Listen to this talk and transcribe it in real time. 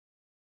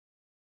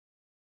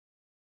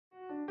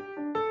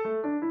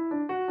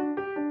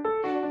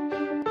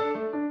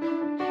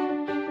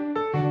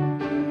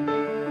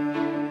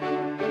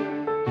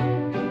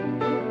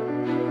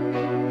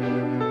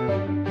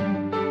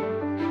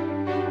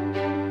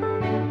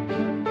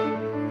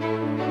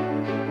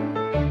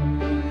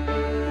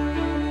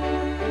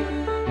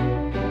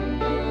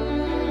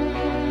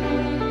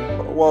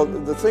Well,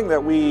 the thing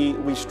that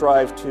we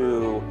strive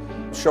to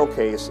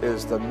showcase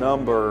is the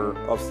number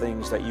of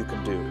things that you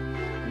can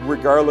do,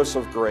 regardless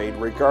of grade,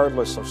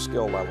 regardless of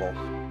skill level.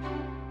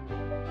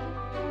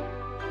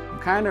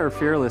 Kind of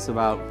fearless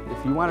about,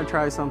 if you want to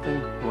try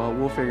something, well,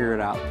 we'll figure it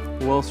out.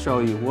 We'll show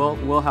you,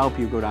 we'll help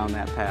you go down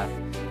that path,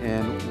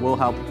 and we'll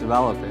help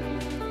develop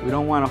it. We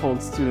don't want to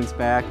hold students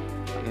back,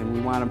 and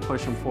we want to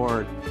push them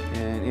forward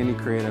in any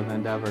creative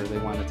endeavor they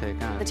want to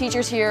take on. The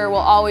teachers here will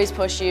always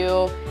push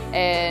you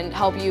and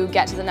help you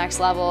get to the next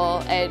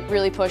level and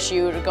really push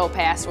you to go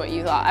past what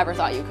you ever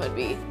thought you could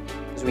be.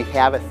 We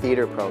have a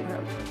theater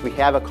program, we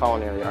have a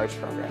culinary arts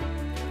program,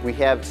 we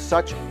have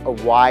such a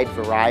wide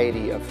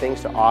variety of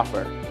things to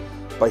offer.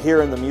 But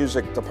here in the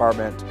music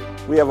department,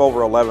 we have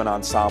over 11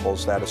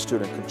 ensembles that a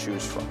student can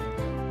choose from.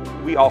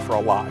 We offer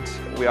a lot.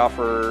 We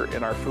offer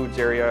in our foods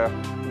area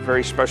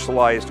very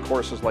specialized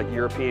courses like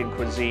European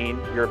cuisine,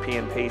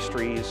 European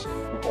pastries,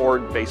 or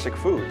basic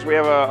foods. We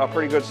have a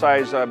pretty good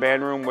sized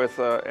band room with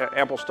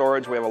ample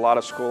storage. We have a lot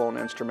of school-owned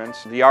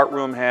instruments. The art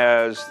room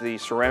has the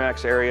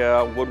ceramics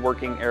area,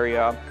 woodworking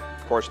area,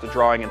 of course the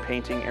drawing and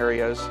painting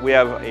areas. We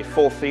have a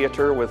full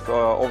theater with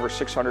over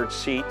 600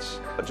 seats,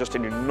 just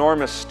an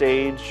enormous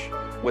stage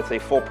with a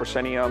full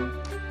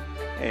proscenium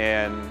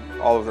and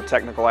all of the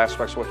technical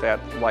aspects with that,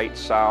 light,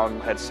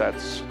 sound,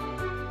 headsets.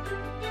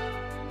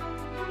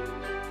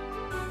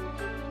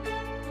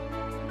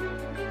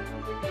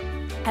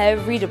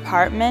 Every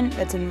department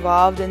that's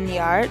involved in the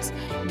arts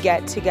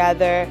get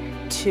together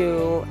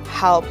to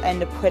help and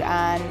to put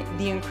on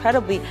the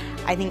incredibly,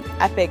 I think,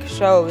 epic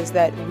shows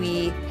that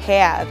we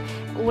have.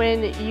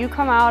 When you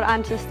come out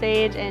onto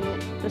stage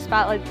and the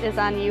spotlight is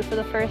on you for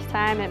the first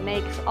time, it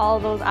makes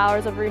all those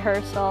hours of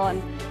rehearsal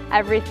and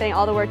everything,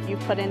 all the work you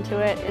put into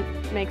it,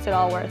 it makes it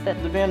all worth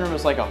it. The band room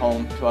is like a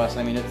home to us.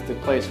 I mean, it's the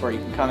place where you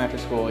can come after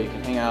school, you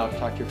can hang out,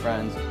 talk to your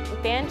friends. The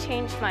band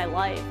changed my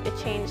life. It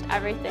changed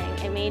everything.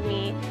 It made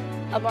me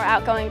a more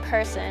outgoing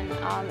person.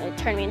 It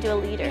turned me into a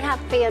leader. We have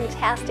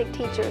fantastic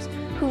teachers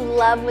who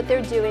love what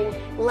they're doing,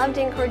 love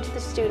to encourage the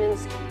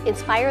students,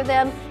 inspire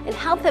them, and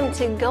help them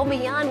to go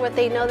beyond what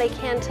they know they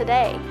can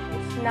today.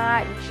 It's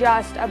not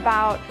just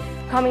about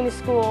coming to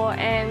school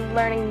and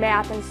learning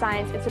math and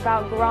science. It's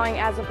about growing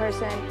as a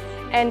person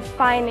and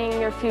finding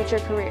your future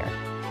career.